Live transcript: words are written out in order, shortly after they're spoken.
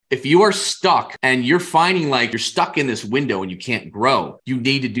If you are stuck and you're finding like you're stuck in this window and you can't grow, you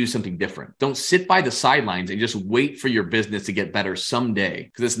need to do something different. Don't sit by the sidelines and just wait for your business to get better someday,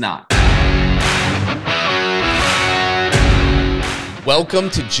 because it's not. Welcome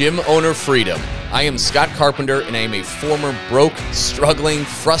to Gym Owner Freedom. I am Scott Carpenter, and I am a former broke, struggling,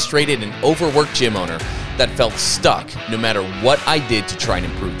 frustrated, and overworked gym owner that felt stuck no matter what I did to try and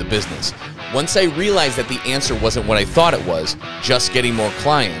improve the business. Once I realized that the answer wasn't what I thought it was, just getting more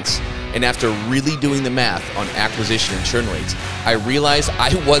clients, and after really doing the math on acquisition and churn rates, I realized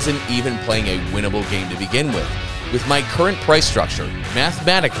I wasn't even playing a winnable game to begin with. With my current price structure,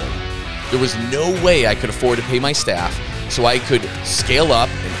 mathematically, there was no way I could afford to pay my staff, so I could scale up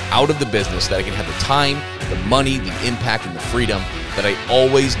and out of the business that I can have the time, the money, the impact, and the freedom that I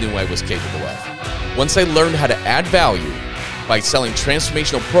always knew I was capable of. Once I learned how to add value by selling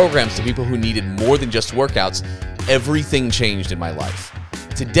transformational programs to people who needed more than just workouts, everything changed in my life.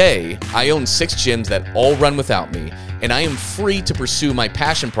 Today, I own 6 gyms that all run without me, and I am free to pursue my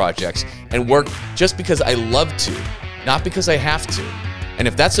passion projects and work just because I love to, not because I have to. And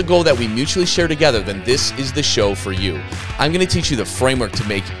if that's a goal that we mutually share together, then this is the show for you. I'm going to teach you the framework to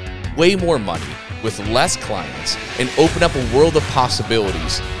make way more money with less clients and open up a world of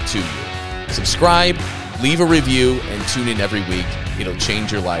possibilities to you. Subscribe, leave a review, and tune in every week. It'll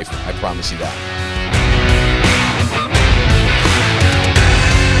change your life. I promise you that.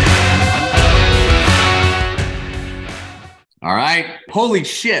 All right. Holy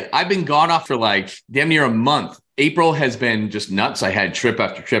shit. I've been gone off for like damn near a month. April has been just nuts. I had trip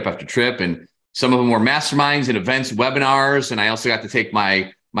after trip after trip, and some of them were masterminds and events, webinars. And I also got to take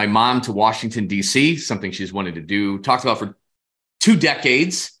my mom to Washington, D.C., something she's wanted to do, talked about for 2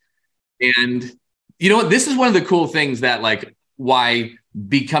 decades. And you know what? This is one of the cool things that like why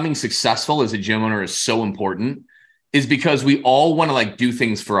becoming successful as a gym owner is so important is because we all want to like do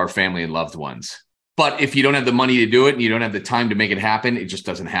things for our family and loved ones. But if you don't have the money to do it and you don't have the time to make it happen, it just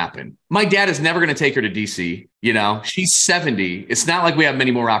doesn't happen. My dad is never going to take her to DC. You know, she's 70. It's not like we have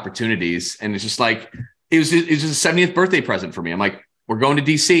many more opportunities. And it's just like, it was just a 70th birthday present for me. I'm like, we're going to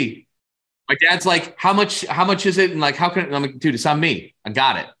DC. My dad's like, how much is it? And like, how can I'm like, dude, it's on me. I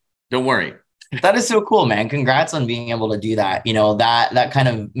got it. Don't worry. That is so cool, man. Congrats on being able to do that. You know, that kind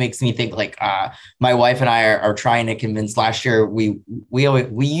of makes me think like my wife and I are trying to convince. Last year, we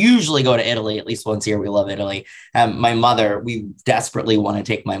usually go to Italy at least once a year. We love Italy. My mother, we desperately want to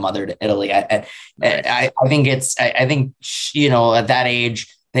take my mother to Italy. I think, you know, at that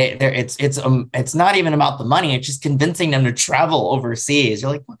age, it's not even about the money. It's just convincing them to travel overseas.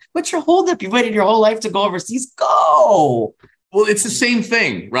 You're like, what's your holdup? You've waited your whole life to go overseas. Go. Well, it's the same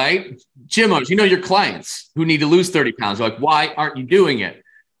thing, right? Gym owners, you know, your clients who need to lose 30 pounds are like, why aren't you doing it?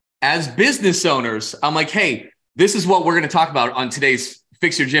 As business owners, I'm like, hey, this is what we're going to talk about on today's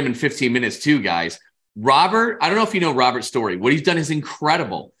Fix Your Gym in 15 minutes too, guys. Robert, I don't know if you know Robert's story. What he's done is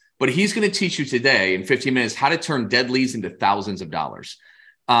incredible, but he's going to teach you today in 15 minutes how to turn dead leads into thousands of dollars.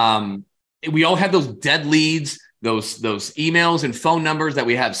 We all have those dead leads, those emails and phone numbers that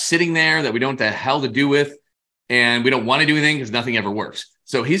we have sitting there that we don't know what the hell to do with. And we don't want to do anything because nothing ever works.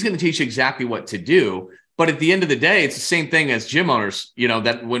 So he's going to teach you exactly what to do. But at the end of the day, it's the same thing as gym owners, you know,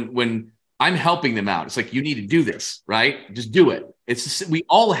 that when I'm helping them out, it's like, you need to do this, right? Just do it. We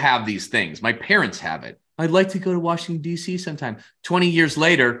all have these things. My parents have it. I'd like to go to Washington, D.C. sometime. 20 years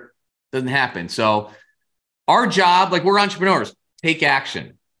later, doesn't happen. So our job, like we're entrepreneurs, take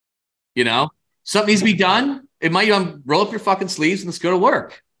action. You know, something needs to be done. It might roll up your fucking sleeves and let's go to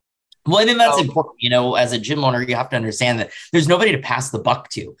work. Well, I think that's important. You know, as a gym owner, you have to understand that there's nobody to pass the buck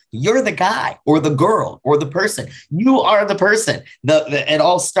to. You're the guy or the girl or the person. You are the person. It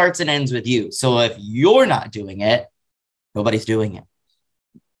all starts and ends with you. So if you're not doing it, nobody's doing it.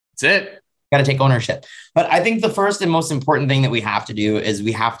 That's it. Got to take ownership. But I think the first and most important thing that we have to do is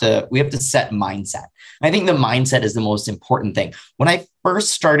we have to set mindset. I think the mindset is the most important thing. When I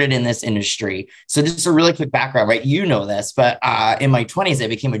first started in this industry, so just a really quick background, right? You know this, but in my 20s, I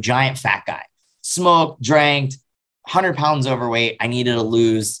became a giant fat guy. Smoked, drank, 100 pounds overweight. I needed to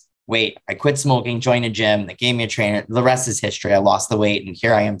lose weight. I quit smoking, joined a gym. They gave me a trainer. The rest is history. I lost the weight and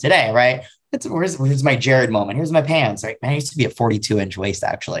here I am today, right? Where's my Jared moment? Here's my pants, right? Man, I used to be a 42-inch waist,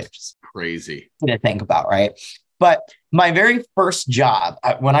 actually. Just crazy to think about, right? But my very first job,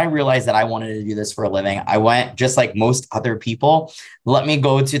 when I realized that I wanted to do this for a living, I went just like most other people. Let me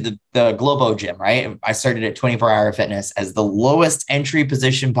go to the Globo gym, right? I started at 24 Hour Fitness as the lowest entry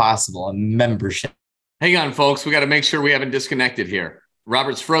position possible, a membership. Hang on, folks. We got to make sure we haven't disconnected here.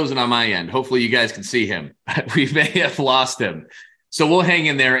 Robert's frozen on my end. Hopefully you guys can see him. We may have lost him. So we'll hang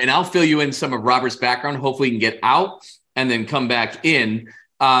in there and I'll fill you in some of Robert's background. Hopefully you can get out and then come back in.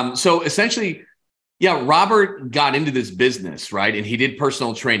 So essentially, yeah, Robert got into this business, right? And he did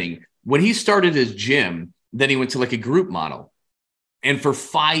personal training. When he started his gym, then he went to like a group model. And for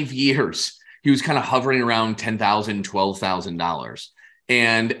 5 years, he was kind of hovering around $10,000, $12,000.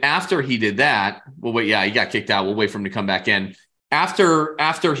 And after he did that, well, wait, yeah, he got kicked out. We'll wait for him to come back in. After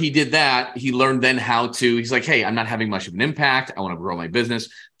he did that, he learned then how to, he's like, hey, I'm not having much of an impact. I want to grow my business.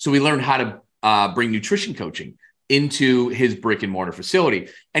 So he learned how to bring nutrition coaching into his brick and mortar facility.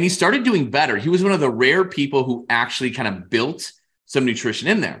 And he started doing better. He was one of the rare people who actually kind of built some nutrition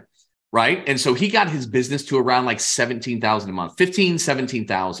in there. Right. And so he got his business to around like 17,000 a month, 15,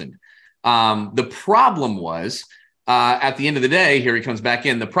 17,000. The problem was at the end of the day, here he comes back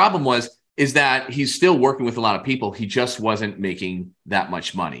in. The problem is that he's still working with a lot of people. He just wasn't making that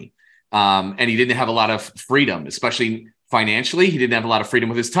much money. And he didn't have a lot of freedom, especially financially. He didn't have a lot of freedom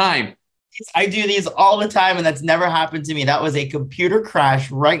with his time. I do these all the time, and that's never happened to me. That was a computer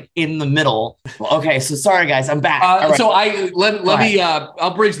crash right in the middle. Okay, so sorry guys, I'm back. Right. So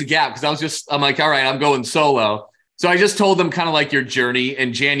I'll bridge the gap because I'm like, all right, I'm going solo. So I just told them kind of like your journey.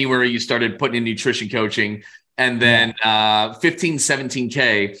 In January, you started putting in nutrition coaching, and then 15,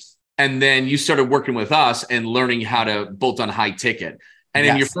 17K. And then you started working with us and learning how to bolt on high ticket. And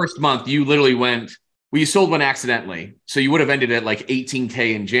in your first month, you literally went, well, you sold one accidentally. So you would have ended at like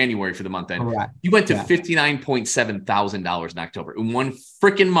 18K in January for the month end. Right. You went to $59.7 thousand in October in one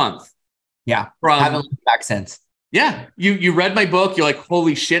freaking month. Yeah. Haven't looked back since. Yeah. You read my book. You're like,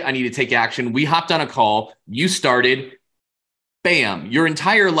 holy shit, I need to take action. We hopped on a call. You started. Bam. Your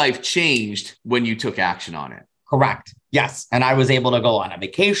entire life changed when you took action on it. Correct. Yes. And I was able to go on a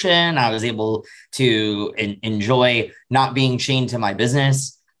vacation. I was able to enjoy not being chained to my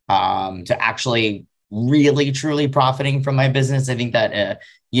business, to actually really, truly profiting from my business. I think that,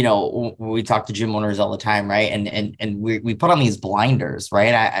 we talk to gym owners all the time, right? And we put on these blinders,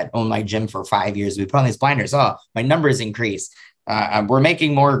 right? I owned my gym for 5 years. We put on these blinders. Oh, my numbers increased. We're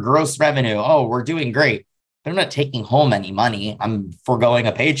making more gross revenue. Oh, we're doing great. But I'm not taking home any money. I'm foregoing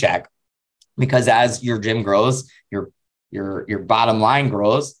a paycheck because as your gym grows, your bottom line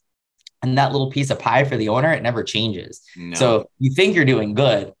grows, and that little piece of pie for the owner, it never changes. No. So you think you're doing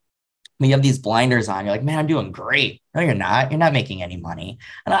good. You have these blinders on. You're like, man, I'm doing great. No, you're not. You're not making any money.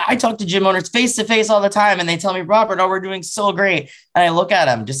 And I talk to gym owners face to face all the time. And they tell me, Robert, oh, we're doing so great. And I look at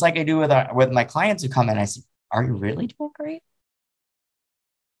them just like I do with my clients who come in. I say, are you really doing great?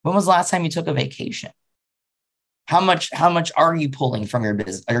 When was the last time you took a vacation? How much are you pulling from your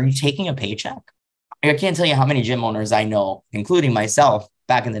business? Are you taking a paycheck? I can't tell you how many gym owners I know, including myself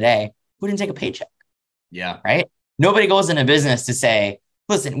back in the day, who didn't take a paycheck. Yeah. Right. Nobody goes into business to say,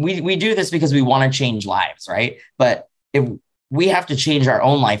 listen, we do this because we want to change lives, right? But if we have to change our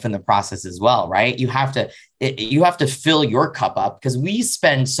own life in the process as well, right? You have to fill your cup up because we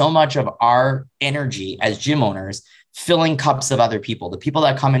spend so much of our energy as gym owners filling cups of other people. The people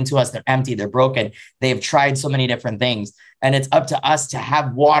that come into us, they're empty, they're broken, they've tried so many different things. And it's up to us to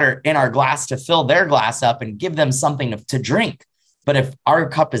have water in our glass to fill their glass up and give them something to drink. But if our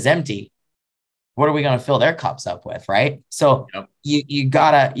cup is empty, what are we going to fill their cups up with, right? So you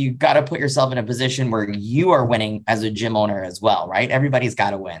gotta put yourself in a position where you are winning as a gym owner as well, right? Everybody's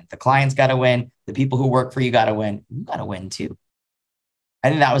got to win. The clients got to win. The people who work for you got to win. You got to win too. I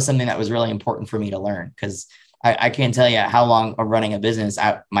think that was something that was really important for me to learn because I can't tell you how long of running a business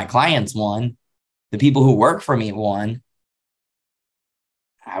my clients won. The people who work for me won.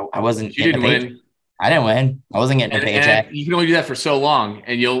 I wasn't. You didn't win. I didn't win. I wasn't getting a paycheck. And you can only do that for so long,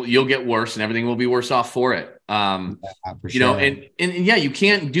 and you'll get worse, and everything will be worse off for it. For sure. And yeah, you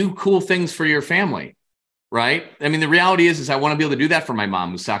can't do cool things for your family, right? I mean, the reality is I want to be able to do that for my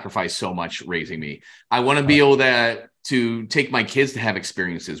mom who sacrificed so much raising me. I want to be able to take my kids to have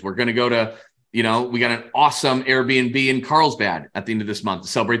experiences. We're going to go to, we got an awesome Airbnb in Carlsbad at the end of this month to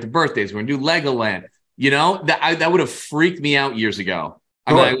celebrate the birthdays. We're going to do Legoland. That would have freaked me out years ago.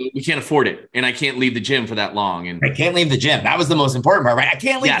 I'm like, we can't afford it. And I can't leave the gym for that long. And I can't leave the gym. That was the most important part, right? I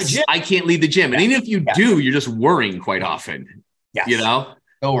can't leave the gym. I can't leave the gym. And even if you do, you're just worrying quite often. Yes.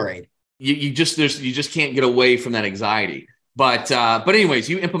 So worried. You just can't get away from that anxiety. But anyways,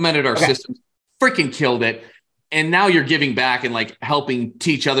 you implemented our systems, freaking killed it. And now you're giving back and like helping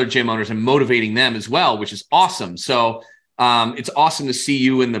teach other gym owners and motivating them as well, which is awesome. So it's awesome to see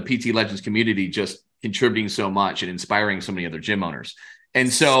you in the PT Legends community, just contributing so much and inspiring so many other gym owners. And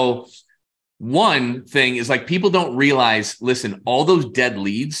so one thing is like, people don't realize, listen, all those dead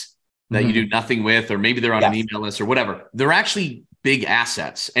leads that you do nothing with, or maybe they're on an email list or whatever, they're actually big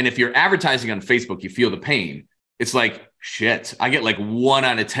assets. And if you're advertising on Facebook, you feel the pain. It's like, shit, I get like 1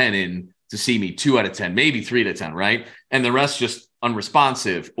 out of 10 in to see me, 2 out of 10, maybe 3 out of 10. Right. And the rest just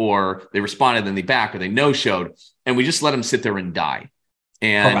unresponsive, or they responded, then they back, or they no-showed. And we just let them sit there and die.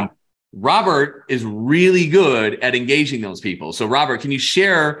 And Robert is really good at engaging those people. So Robert, can you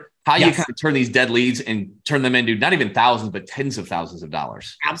share how you kind of turn these dead leads and turn them into not even thousands, but tens of thousands of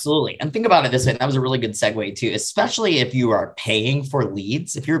dollars? Absolutely. And think about it this way. And that was a really good segue too, especially if you are paying for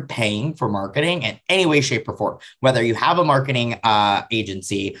leads, if you're paying for marketing in any way, shape, or form, whether you have a marketing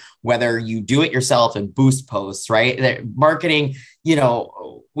agency, whether you do it yourself and boost posts, right? That marketing,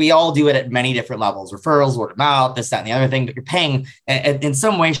 we all do it at many different levels, referrals, word of mouth, this, that, and the other thing, but you're paying in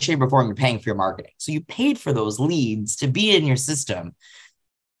some way, shape, or form, you're paying for your marketing. So you paid for those leads to be in your system.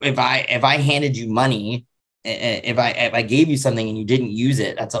 If I handed you money, if I gave you something and you didn't use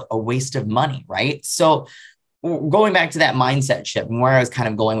it, that's a waste of money, right? So going back to that mindset shift and where I was kind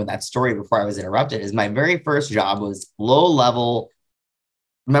of going with that story before I was interrupted is my very first job was low-level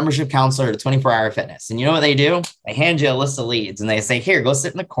membership counselor to 24-Hour Fitness. And you know what they do? They hand you a list of leads and they say, here, go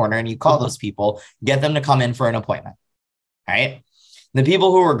sit in the corner, and you call those people, get them to come in for an appointment, right? The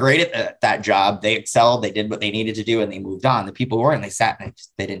people who were great at that job, they excelled, they did what they needed to do, and they moved on. The people who weren't, they sat and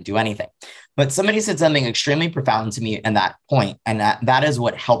they didn't do anything. But somebody said something extremely profound to me at that point, and that is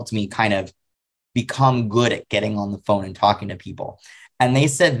what helped me kind of become good at getting on the phone and talking to people. And they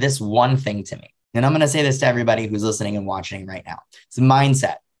said this one thing to me, and I'm going to say this to everybody who's listening and watching right now. It's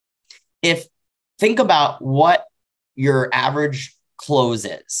mindset. Think about what your average close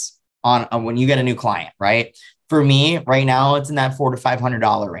is on when you get a new client, right? For me, right now, it's in that $400 to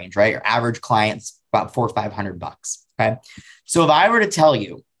 $500 range, right? Your average client's about $400 or $500. Okay. So if I were to tell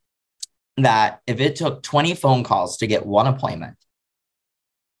you that if it took 20 phone calls to get one appointment,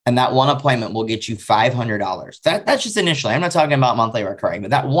 and that one appointment will get you $500, that's just initially. I'm not talking about monthly recurring,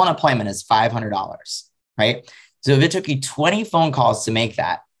 but that one appointment is $500, right? So if it took you 20 phone calls to make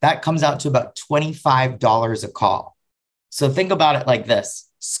that comes out to about $25 a call. So think about it like this,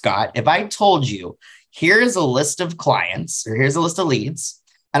 Scott. If I told you, here's a list of clients, or here's a list of leads,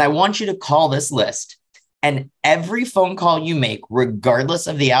 and I want you to call this list, and every phone call you make, regardless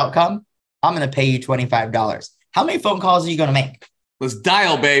of the outcome, I'm going to pay you $25. How many phone calls are you going to make? Let's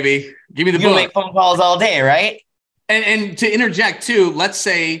dial, baby. Give me the book. You'll make phone calls all day, right? And to interject too, let's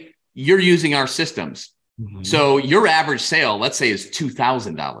say you're using our systems. Mm-hmm. So your average sale, let's say, is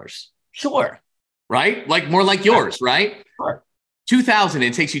 $2,000. Sure. Right? Like more like yours, right? Sure. $2,000.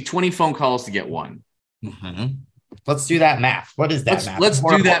 It takes you 20 phone calls to get one. Mm-hmm. Let's do that math. What is that math? Let's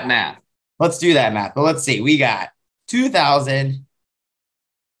do that math. Let's do that math. But let's see. We got 2,000.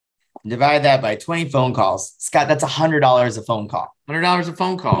 Divide that by 20 phone calls. Scott, that's $100 a phone call. $100 a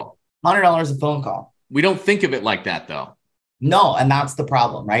phone call. $100 a phone call. We don't think of it like that, though. No, and that's the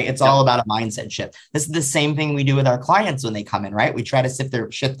problem, right? It's all about a mindset shift. This is the same thing we do with our clients when they come in, right? We try to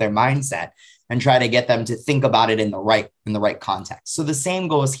shift their mindset and try to get them to think about it in the right context. So the same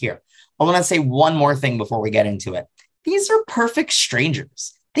goes here. I want to say one more thing before we get into it. These are perfect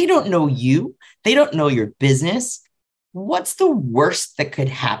strangers. They don't know you. They don't know your business. What's the worst that could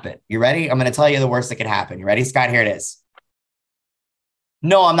happen? You ready? I'm going to tell you the worst that could happen. You ready, Scott? Here it is.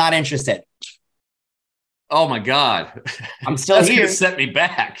 No, I'm not interested. Oh my God. I'm still That's here. Gonna set me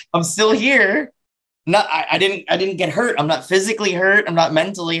back. I'm still here. I didn't get hurt. I'm not physically hurt. I'm not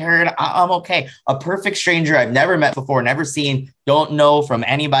mentally hurt. I'm okay. A perfect stranger I've never met before, never seen, don't know from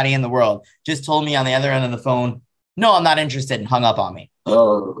anybody in the world, just told me on the other end of the phone, no, I'm not interested, and hung up on me.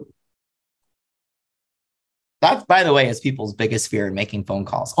 Oh. That, by the way, is people's biggest fear in making phone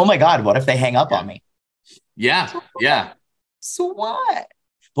calls. Oh my God, what if they hang up on me? Yeah. So what?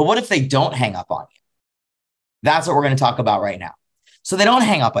 But what if they don't hang up on you? That's what we're going to talk about right now. So they don't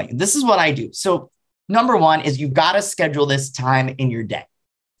hang up on you. This is what I do. So number one is you've got to schedule this time in your day.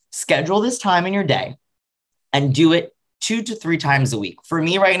 Schedule this time in your day and do it 2 to 3 times a week. For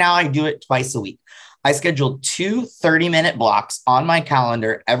me right now, I do it twice a week. I schedule 2 30-minute blocks on my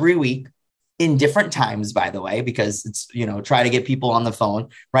calendar every week in different times, by the way, because it's, try to get people on the phone,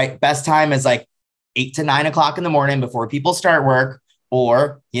 right? Best time is like 8 to 9 o'clock in the morning before people start work,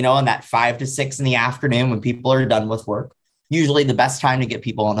 or, in that 5 to 6 in the afternoon when people are done with work. Usually the best time to get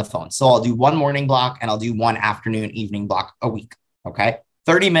people on the phone. So I'll do 1 morning block and I'll do 1 afternoon, evening block a week. Okay.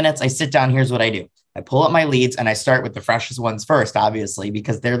 30 minutes. I sit down. Here's what I do. I pull up my leads and I start with the freshest ones first, obviously,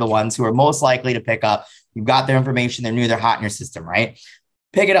 because they're the ones who are most likely to pick up. You've got their information. They're new. They're hot in your system, right?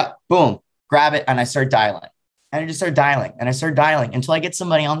 Pick it up. Boom. Grab it. And I start dialing. And I just start dialing. And I start dialing until I get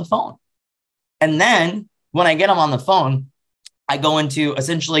somebody on the phone. And then when I get them on the phone, I go into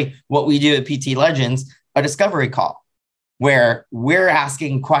essentially what we do at PT Legends, a discovery call, where we're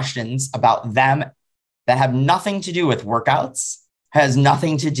asking questions about them that have nothing to do with workouts, has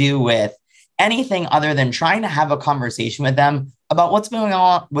nothing to do with anything other than trying to have a conversation with them about what's been going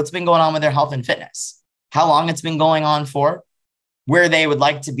on with their health and fitness, how long it's been going on for, where they would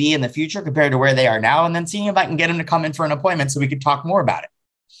like to be in the future compared to where they are now, and then seeing if I can get them to come in for an appointment so we could talk more about it,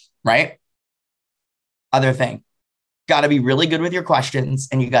 right? Other thing, got to be really good with your questions,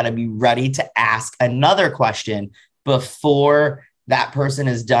 and you got to be ready to ask another question before that person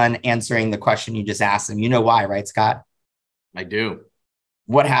is done answering the question you just asked them. You know why, right, Scott? I do.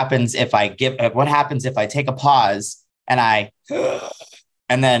 What happens if I take a pause and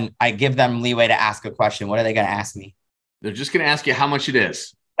then I give them leeway to ask a question? What are they going to ask me? They're just going to ask you how much it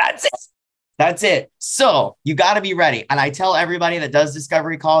is. That's it. So you got to be ready. And I tell everybody that does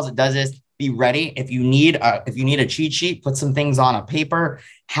discovery calls, that does this, be ready. If you need a cheat sheet, put some things on a paper,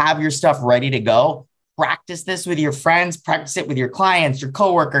 have your stuff ready to go. Practice this with your friends, practice it with your clients, your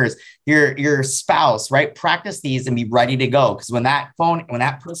coworkers, your spouse, right? Practice these and be ready to go. Because when that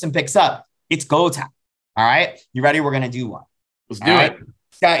person picks up, it's go time. All right. You ready? We're going to do one. Let's do it.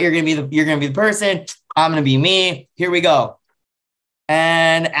 Scott, you're going to be the person. I'm going to be me. Here we go.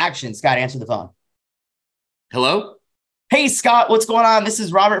 And action. Scott, answer the phone. Hello? Hey, Scott, what's going on? This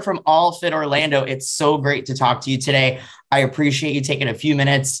is Robert from All Fit Orlando. It's so great to talk to you today. I appreciate you taking a few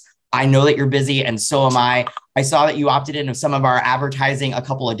minutes. I know that you're busy, and so am I. I saw that you opted into some of our advertising a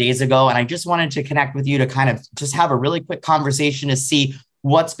couple of days ago, and I just wanted to connect with you to kind of just have a really quick conversation to see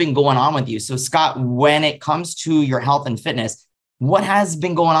what's been going on with you. So, Scott, when it comes to your health and fitness, what has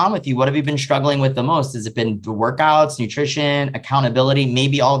been going on with you? What have you been struggling with the most? Has it been the workouts, nutrition, accountability,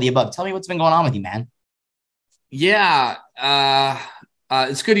 maybe all of the above? Tell me what's been going on with you, man. Yeah,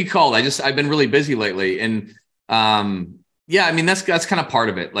 it's good you called. I've been really busy lately, and yeah, I mean that's kind of part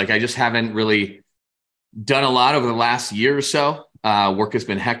of it. Like I just haven't really done a lot over the last year or so. Work has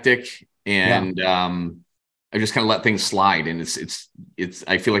been hectic, and I just kind of let things slide, and it's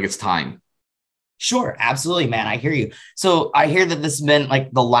I feel like it's time. Sure. Absolutely, man. I hear you. So I hear that this has been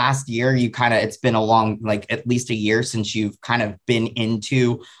like the last year it's been a long, like at least a year since you've kind of been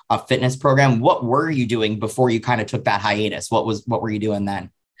into a fitness program. What were you doing before you kind of took that hiatus? What were you doing then?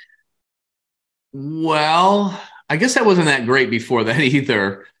 Well, I guess I wasn't that great before that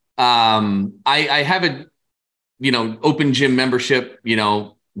either. I have a, open gym membership,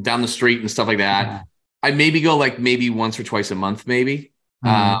 down the street and stuff like that. Yeah. I maybe go maybe once or twice a month, maybe.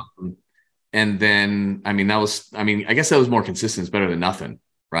 Mm-hmm. And then, I guess that was more consistent. It's better than nothing.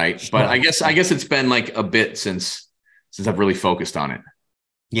 Right. Sure. But I guess it's been a bit since I've really focused on it.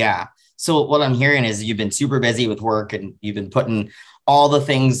 Yeah. So what I'm hearing is you've been super busy with work and you've been putting all the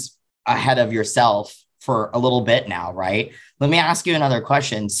things ahead of yourself for a little bit now. Right. Let me ask you another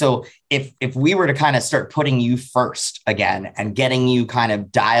question. So if we were to kind of start putting you first again and getting you kind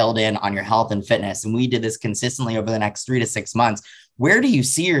of dialed in on your health and fitness, and we did this consistently over the next 3 to 6 months, where do you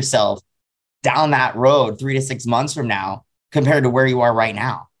see yourself down that road 3 to 6 months from now compared to where you are right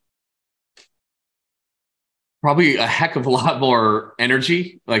now? Probably a heck of a lot more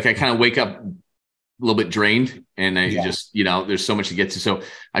energy. Like I kind of wake up a little bit drained and I just, there's so much to get to. So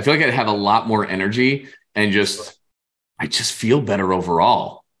I feel like I'd have a lot more energy and I just feel better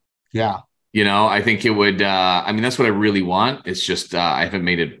overall. Yeah. I think it would, that's what I really want. It's just, I haven't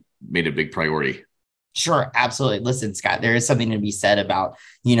made it a big priority. Sure. Absolutely. Listen, Scott, there is something to be said about,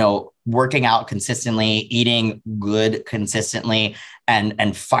 working out consistently, eating good consistently,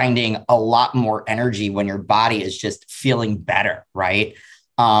 and finding a lot more energy when your body is just feeling better. Right.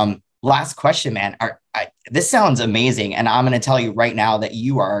 Last question, man. This sounds amazing. And I'm going to tell you right now that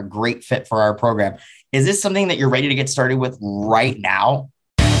you are a great fit for our program. Is this something that you're ready to get started with right now?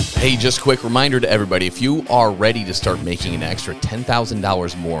 Hey, just a quick reminder to everybody, if you are ready to start making an extra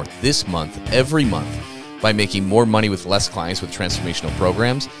 $10,000 more this month, every month, by making more money with less clients with transformational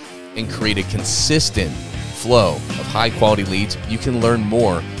programs and create a consistent flow of high-quality leads, you can learn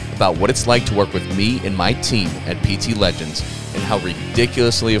more about what it's like to work with me and my team at PT Legends and how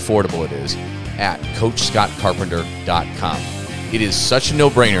ridiculously affordable it is at CoachScottCarpenter.com. It is such a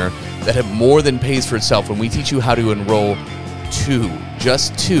no-brainer that it more than pays for itself when we teach you how to enroll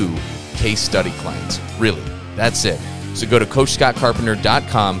just two case study clients. Really, that's it. So go to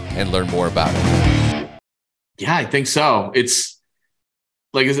CoachScottCarpenter.com and learn more about it. Yeah, I think so. It's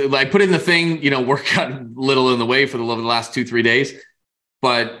like I put in the thing, work got a little in the way for the last 2-3 days.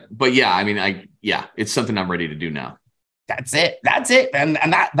 But yeah, it's something I'm ready to do now. That's it. And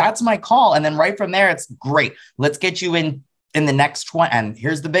that's my call. And then right from there, it's great. Let's get you in the next one. And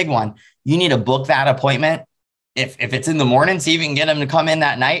here's the big one. You need to book that appointment. If it's in the morning, see if you can get them to come in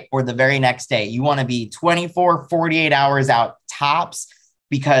that night or the very next day. You want to be 24, 48 hours out tops,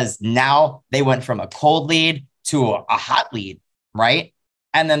 because now they went from a cold lead to a hot lead, right?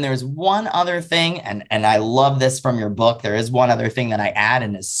 And then there's one other thing, and I love this from your book. There is one other thing that I add.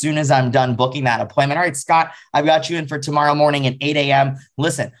 And as soon as I'm done booking that appointment, all right, Scott, I've got you in for tomorrow morning at 8 a.m.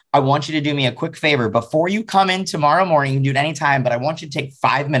 Listen, I want you to do me a quick favor. Before you come in tomorrow morning, you can do it anytime, but I want you to take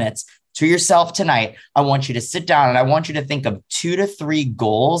 5 minutes to yourself tonight. I want you to sit down and I want you to think of 2 to 3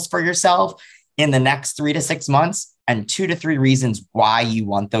 goals for yourself in the next 3 to 6 months and 2 to 3 reasons why you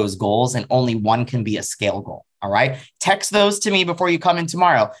want those goals. And only one can be a scale goal. All right. Text those to me before you come in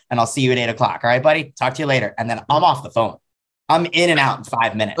tomorrow and I'll see you at 8 o'clock. All right, buddy. Talk to you later. And then I'm off the phone. I'm in and out in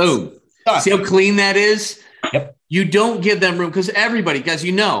 5 minutes. Oh, see how clean that is? Yep. You don't give them room because everybody, guys,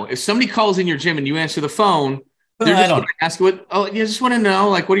 if somebody calls in your gym and you answer the phone, they're just going to ask you you just want to know,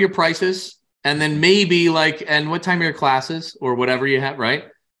 like, what are your prices? And then maybe and what time are your classes or whatever you have, right?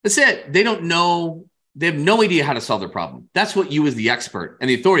 That's it. They don't know. They have no idea how to solve their problem. That's what you as the expert and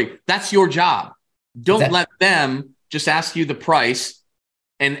the authority, that's your job. Don't let them just ask you the price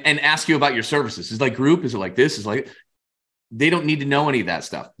and ask you about your services. Is it like group? Is it like this? They don't need to know any of that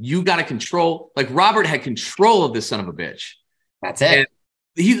stuff. You got to control, like Robert had control of this son of a bitch. That's it.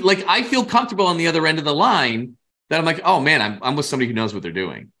 And I feel comfortable on the other end of the line that I'm like, oh man, I'm with somebody who knows what they're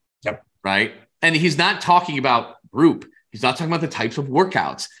doing. Yep. Right. And he's not talking about group. He's not talking about the types of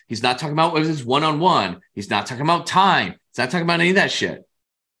workouts. He's not talking about what is one-on-one. He's not talking about time. He's not talking about any of that shit.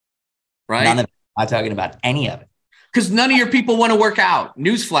 Right. None of it. I'm not talking about any of it. Because none of your people want to work out.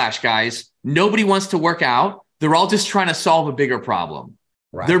 Newsflash, guys. Nobody wants to work out. They're all just trying to solve a bigger problem.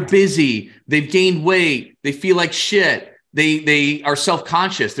 Right. They're busy. They've gained weight. They feel like shit. They are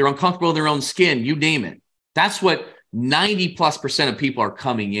self-conscious. They're uncomfortable in their own skin. You name it. That's what 90+% of people are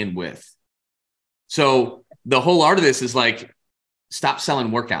coming in with. So the whole art of this is stop selling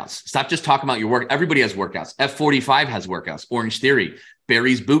workouts. Stop just talking about your work. Everybody has workouts. F45 has workouts. Orange Theory,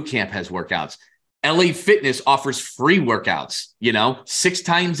 Barry's Boot Camp has workouts. LA Fitness offers free workouts, 6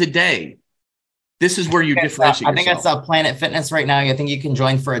 times a day. This is where you differentiate yourself. I think I saw Planet Fitness right now. I think you can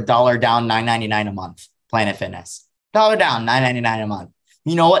join for $1 down, $9.99 a month. Planet Fitness, $1 down, $9.99 a month.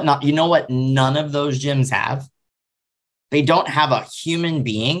 You know what? You know what? None of those gyms have. They don't have a human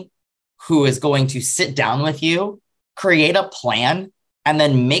being who is going to sit down with you, create a plan, and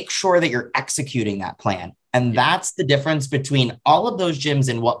then make sure that you're executing that plan. And that's the difference between all of those gyms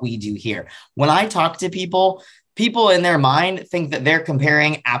and what we do here. When I talk to people in their mind think that they're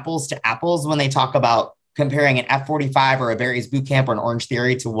comparing apples to apples when they talk about comparing an F45 or a Barry's Boot Camp or an Orange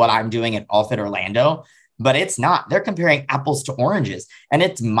Theory to what I'm doing at All Fit Orlando. But it's not. They're comparing apples to oranges. And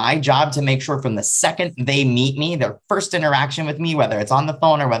it's my job to make sure from the second they meet me, their first interaction with me, whether it's on the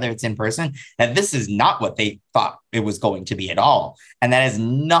phone or whether it's in person, that this is not what they thought it was going to be at all. And that has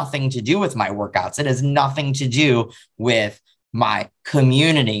nothing to do with my workouts. It has nothing to do with my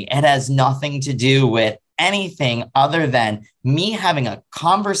community. It has nothing to do with anything other than me having a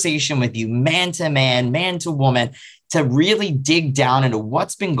conversation with you, man to man, man to woman, to really dig down into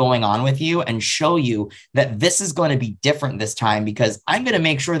what's been going on with you and show you that this is going to be different this time, because I'm going to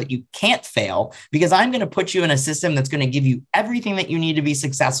make sure that you can't fail, because I'm going to put you in a system that's going to give you everything that you need to be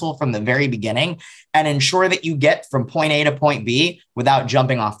successful from the very beginning and ensure that you get from point A to point B without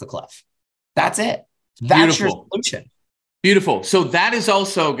jumping off the cliff. That's it. That's your solution. Beautiful. So that is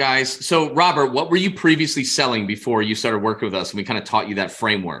also, guys. So Robert, what were you previously selling before you started working with us? And we kind of taught you that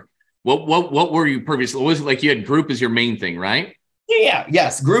framework. What were you previously? What was it like? You had group as your main thing, right? Yeah.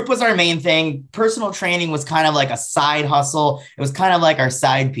 Yes. Group was our main thing. Personal training was kind of like a side hustle. It was kind of like our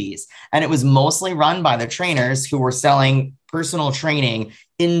side piece. And it was mostly run by the trainers who were selling personal training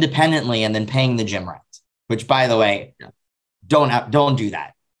independently and then paying the gym rent, which, by the way, don't do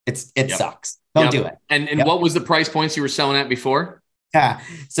that. It sucks. Don't do it. And what was the price points you were selling at before? Yeah.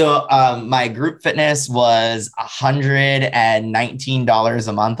 So my group fitness was $119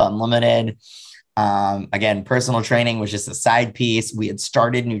 a month unlimited. Again, personal training was just a side piece. We had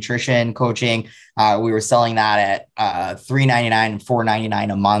started nutrition coaching. We were selling that at $399 and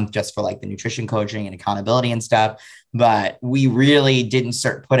 $499 a month just for like the nutrition coaching and accountability and stuff. But we really didn't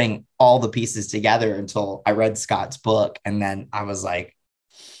start putting all the pieces together until I read Scott's book. And then I was like,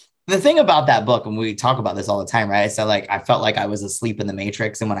 the thing about that book, and we talk about this all the time, right? I said, I felt like I was asleep in the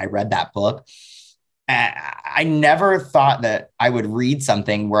Matrix. And when I read that book, I never thought that I would read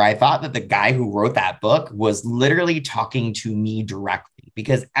something where I thought that the guy who wrote that book was literally talking to me directly,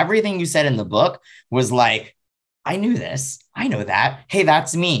 because everything you said in the book was like, I knew this. I know that. Hey,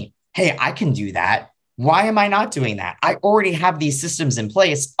 that's me. Hey, I can do that. Why am I not doing that? I already have these systems in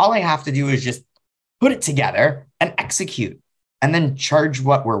place. All I have to do is just put it together and execute, and then charge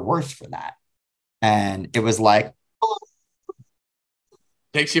what we're worth for that. And it was like,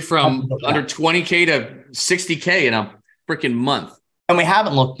 takes you from under 20K to 60K in a freaking month. And we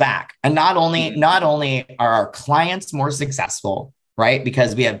haven't looked back. And not only are our clients more successful, right?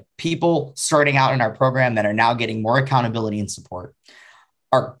 Because we have people starting out in our program that are now getting more accountability and support.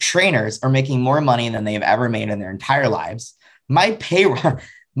 Our trainers are making more money than they've ever made in their entire lives. My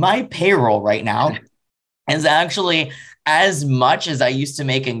payroll right now is actually as much as I used to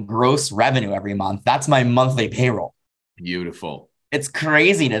make in gross revenue every month. That's my monthly payroll. Beautiful. It's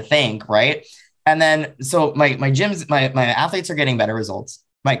crazy to think, right? And then, so my gyms, my athletes are getting better results.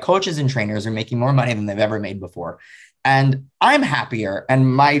 My coaches and trainers are making more money than they've ever made before. And I'm happier,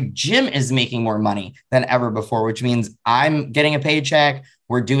 and my gym is making more money than ever before, which means I'm getting a paycheck.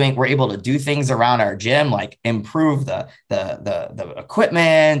 We're able to do things around our gym, like improve the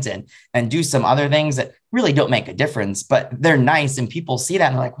equipment and do some other things that really don't make a difference, but they're nice. And people see that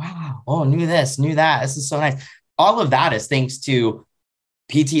and they're like, wow, oh, knew this, knew that. This is so nice. All of that is thanks to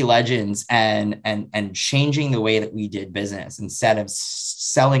PT Legends and changing the way that we did business. Instead of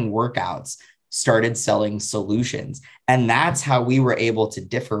selling workouts, started selling solutions. And that's how we were able to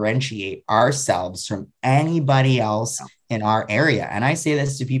differentiate ourselves from anybody else in our area. And I say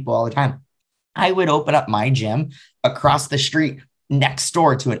this to people all the time. I would open up my gym across the street next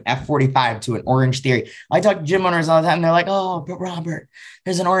door to an F45, to an Orange Theory. I talk to gym owners all the time. And they're like, oh, but Robert,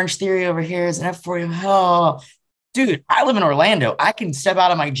 there's an Orange Theory over here. There's an F45. Oh, dude, I live in Orlando. I can step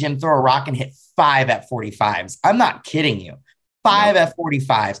out of my gym, throw a rock, and hit 5 F45s. I'm not kidding you. 5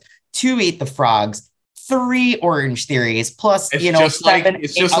 F45s, 2 Eat the Frogs, 3 Orange Theories, plus, it's 7,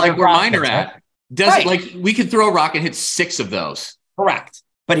 it's just like where mine are at. Right? Doesn't like we could throw a rock and hit 6 of those. Correct.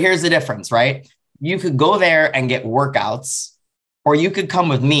 But here's the difference, right? You could go there and get workouts, or you could come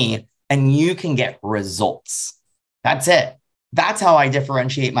with me and you can get results. That's it. That's how I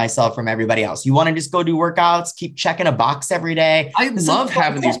differentiate myself from everybody else. You want to just go do workouts, keep checking a box every day. I love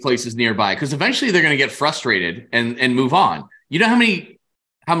having these places nearby because eventually they're going to get frustrated and move on. You know how many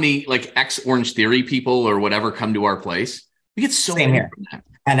like ex Orange Theory people or whatever come to our place? We get so many from that.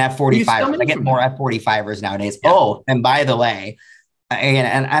 And F45ers. I get more F45ers nowadays. Yeah. Oh, and by the way,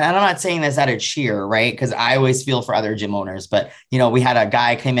 and I'm not saying this out of cheer, right? Because I always feel for other gym owners. But, we had a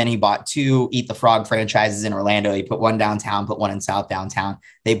guy come in, he bought 2 Eat the Frog franchises in Orlando. He put one downtown, put one in South Downtown.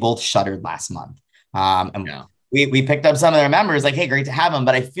 They both shuttered last month. We picked up some of their members, like, hey, great to have them.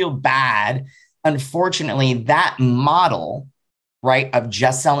 But I feel bad. Unfortunately, that model, right, of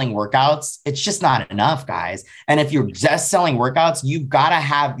just selling workouts, it's just not enough, guys. And if you're just selling workouts, you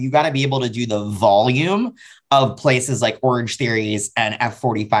gotta be able to do the volume of places like Orange Theories and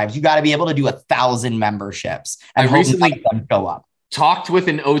F45s. You got to be able to do 1,000 memberships and recently them show up. Talked with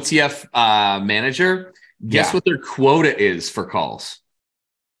an OTF manager. Guess what their quota is for calls?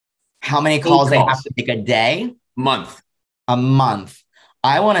 How many calls they have to make a day? A month.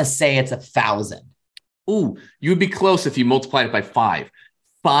 I want to say it's 1,000. Ooh, you would be close if you multiplied it by 5.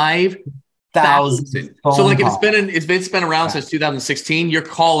 5,000. So like if it's been around since 2016, you're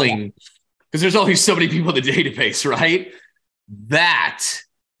calling because there's always so many people in the database, right? That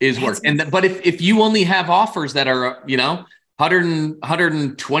is work. But if you only have offers that are,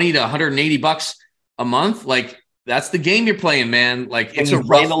 120 to 180 bucks a month, like that's the game you're playing, man. Like it's a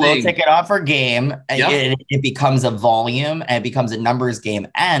rough the low ticket offer game. It becomes a volume and it becomes a numbers game.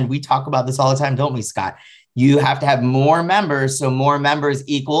 And we talk about this all the time, don't we, Scott? You have to have more members. So more members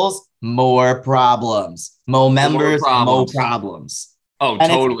equals more problems. More members, more problems. Oh,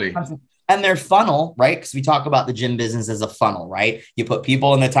 totally. And their funnel, right? Because we talk about the gym business as a funnel, right? You put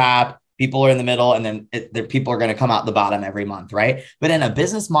people in the top, people are in the middle, and then the people are going to come out the bottom every month, right? But in a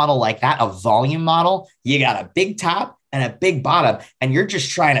business model like that, a volume model, you got a big top and a big bottom, and you're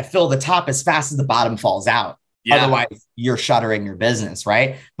just trying to fill the top as fast as the bottom falls out. Yeah. Otherwise, you're shuttering your business,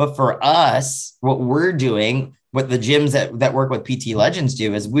 right? But for us, what we're doing, what the gyms that work with PT Legends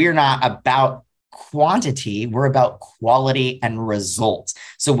do is we're not about quantity, we're about quality and results.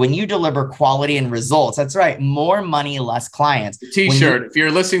 So when you deliver quality and results, that's right, more money, less clients. T-shirt. If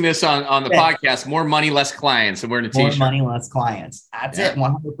you're listening to this on the podcast, more money, less clients, and we're in a T-shirt. More money, less clients. That's it,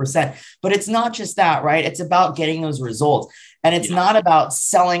 100%. But it's not just that, right? It's about getting those results. And it's not about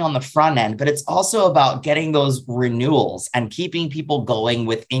selling on the front end, but it's also about getting those renewals and keeping people going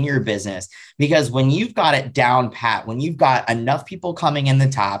within your business. Because when you've got it down pat, when you've got enough people coming in the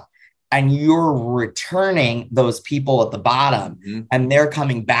top, and you're returning those people at the bottom, and they're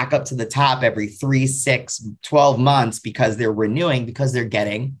coming back up to the top every 3, 6, 12 months because they're renewing, because they're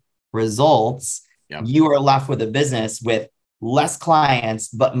getting results, you are left with a business with less clients,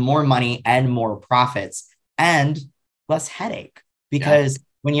 but more money and more profits and less headache. Because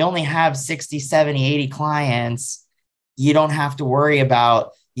when you only have 60, 70, 80 clients, you don't have to worry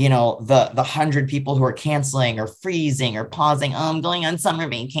about, the 100 people who are canceling or freezing or pausing. Oh, I'm going on summer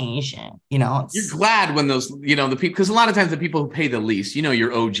vacation. You're glad when those, the people, because a lot of times the people who pay the least,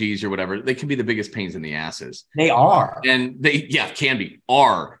 your OGs or whatever, they can be the biggest pains in the asses. They are. And can be.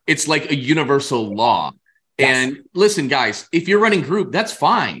 It's like a universal law. Yes. And listen, guys, if you're running group, that's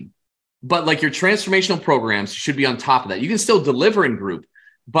fine. But like your transformational programs should be on top of that. You can still deliver in group.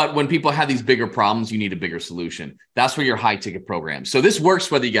 But when people have these bigger problems, you need a bigger solution. That's where your high ticket program. So this works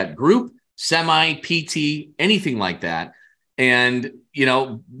whether you got group, semi, PT, anything like that. And,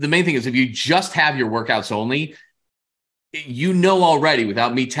 the main thing is if you just have your workouts only, already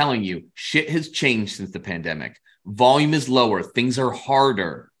without me telling you, shit has changed since the pandemic. Volume is lower. Things are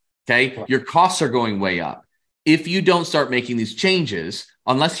harder. Okay. Your costs are going way up. If you don't start making these changes,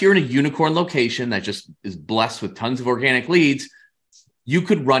 unless you're in a unicorn location that just is blessed with tons of organic leads, you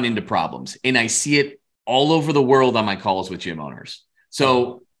could run into problems. And I see it all over the world on my calls with gym owners.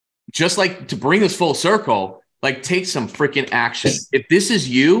 So just like to bring this full circle, like take some freaking action. If this is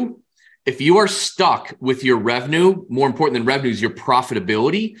you, if you are stuck with your revenue, more important than revenue is your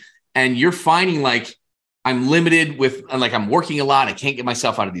profitability, and you're finding like, I'm limited with, like, I'm working a lot. I can't get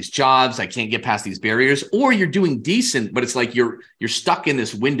myself out of these jobs. I can't get past these barriers, or you're doing decent, but it's like you're stuck in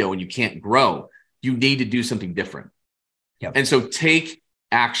this window and you can't grow. You need to do something different. Yep. And so take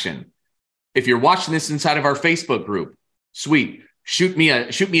action. If you're watching this inside of our Facebook group, sweet, shoot me a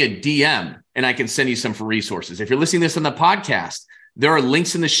DM and I can send you some resources. If you're listening to this on the podcast, there are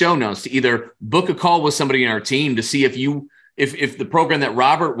links in the show notes to either book a call with somebody in our team to see if the program that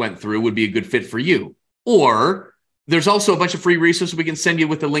Robert went through would be a good fit for you. Or there's also a bunch of free resources we can send you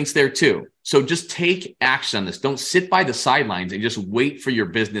with the links there too. So just take action on this. Don't sit by the sidelines and just wait for your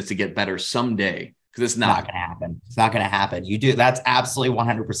business to get better someday. Because it's not going to happen. It's not going to happen. You do. That's absolutely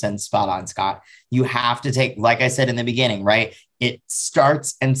 100% spot on, Scott. You have to take, like I said in the beginning, right? It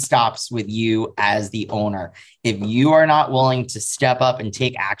starts and stops with you as the owner. If you are not willing to step up and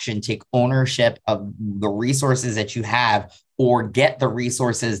take action, take ownership of the resources that you have, or get the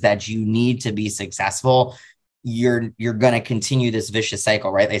resources that you need to be successful, you're going to continue this vicious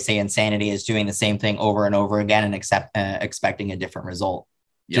cycle, right? They say insanity is doing the same thing over and over again and expecting a different result.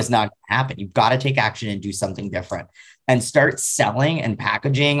 Yep. Just not going to happen. You've got to take action and do something different and start selling and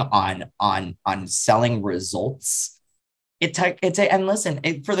packaging on selling results. And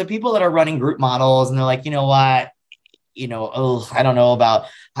listen, for the people that are running group models and they're like, you know what, I don't know about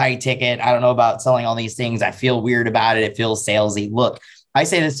high ticket. I don't know about selling all these things. I feel weird about it. It feels salesy. Look, I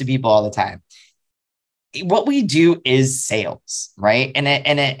say this to people all the time. What we do is sales, right? And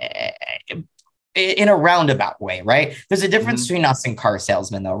in a roundabout way, right? There's a difference between us and car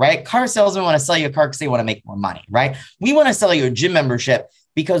salesmen though, right? Car salesmen want to sell you a car because they want to make more money, right? We want to sell you a gym membership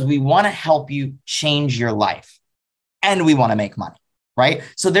because we want to help you change your life and we want to make money, right?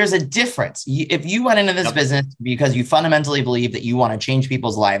 So there's a difference. If you went into this business because you fundamentally believe that you want to change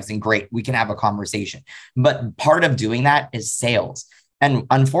people's lives, then great, we can have a conversation. But part of doing that is sales. And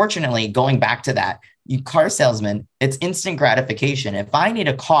unfortunately, going back to that, you car salesman, it's instant gratification. If I need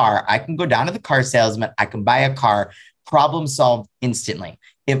a car, I can go down to the car salesman, I can buy a car, problem solved instantly.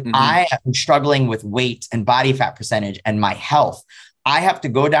 If I am struggling with weight and body fat percentage and my health, I have to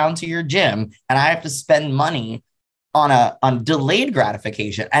go down to your gym and I have to spend money on delayed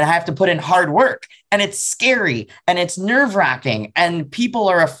gratification, and I have to put in hard work, and it's scary and it's nerve-wracking and people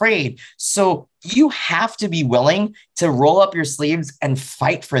are afraid. So you have to be willing to roll up your sleeves and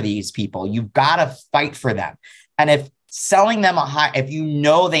fight for these people. You've got to fight for them. And if selling them if you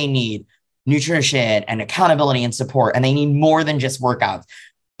know they need nutrition and accountability and support, and they need more than just workouts,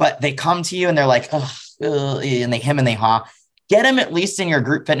 but they come to you and they're like, and they hem and they haw, get them at least in your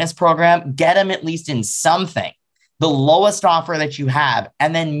group fitness program, get them at least in something, the lowest offer that you have,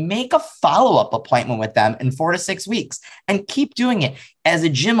 and then make a follow-up appointment with them in 4 to 6 weeks and keep doing it. As a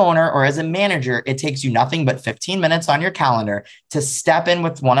gym owner or as a manager, it takes you nothing but 15 minutes on your calendar to step in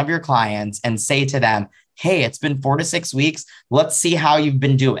with one of your clients and say to them, hey, it's been 4 to 6 weeks. Let's see how you've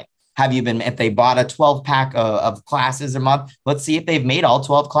been doing. If they bought a 12 pack of classes a month, let's see if they've made all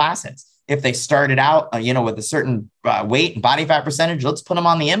 12 classes. If they started out, with a certain weight and body fat percentage, let's put them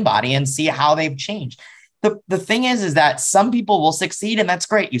on the InBody and see how they've changed. The thing is that some people will succeed and that's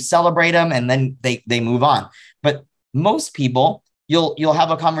great. You celebrate them and then they move on. But most people, you'll have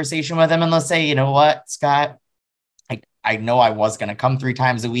a conversation with them and they'll say, you know what, Scott, I know I was going to come 3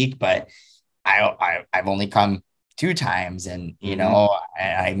 times a week, but I've only come 2 times. And,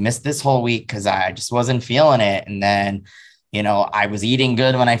 I missed this whole week because I just wasn't feeling it. And then I was eating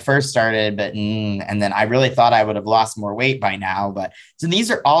good when I first started, but and then I really thought I would have lost more weight by now. But so these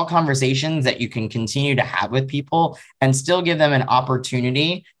are all conversations that you can continue to have with people and still give them an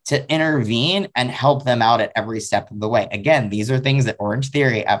opportunity to intervene and help them out at every step of the way. Again, these are things that Orange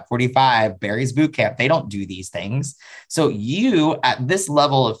Theory, F45, Barry's Bootcamp, they don't do these things. So you at this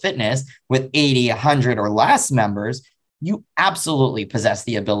level of fitness with 80, 100 or less members, you absolutely possess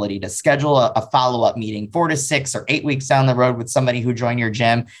the ability to schedule a follow-up meeting 4 to 6 or 8 weeks down the road with somebody who joined your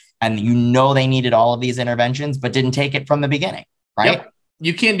gym and they needed all of these interventions, but didn't take it from the beginning, right? Yep.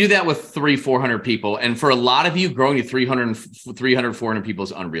 You can't do that with 300-400 people. And for a lot of you, growing to 300-400 people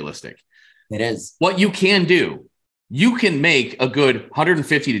is unrealistic. It is. What you can do, you can make a good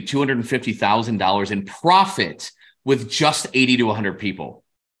 $150,000 to $250,000 in profit with just 80 to 100 people.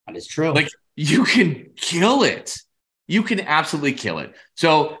 That is true. Like, you can kill it. You can absolutely kill it.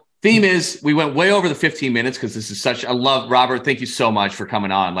 So theme is, we went way over the 15 minutes because this is I love Robert. Thank you so much for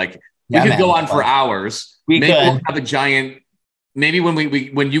coming on. Like, we could go on for hours. Maybe we'll have a giant, maybe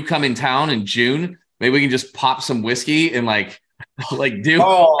when you come in town in June, maybe we can just pop some whiskey and do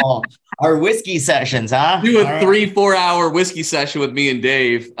our whiskey sessions, huh? Do a 3-4 hour whiskey session with me and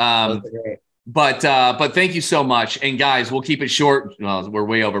Dave. But thank you so much. And guys, we'll keep it short. Well, we're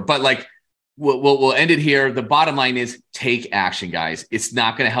way over, but we'll end it here. The bottom line is take action, guys. It's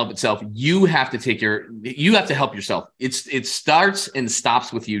not going to help itself. You have to help yourself. It starts and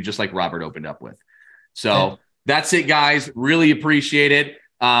stops with you, just like Robert opened up with. So that's it, guys. Really appreciate it.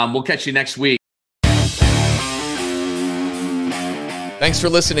 We'll catch you next week. Thanks for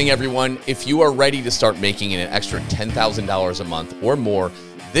listening, everyone. If you are ready to start making an extra $10,000 a month or more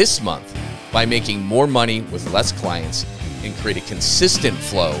this month by making more money with less clients and create a consistent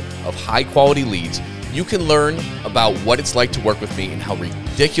flow of high-quality leads, you can learn about what it's like to work with me and how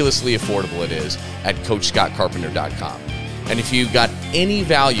ridiculously affordable it is at CoachScottCarpenter.com. And if you got any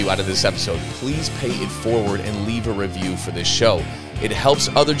value out of this episode, please pay it forward and leave a review for this show. It helps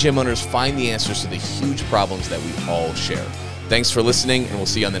other gym owners find the answers to the huge problems that we all share. Thanks for listening, and we'll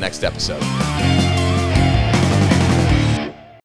see you on the next episode.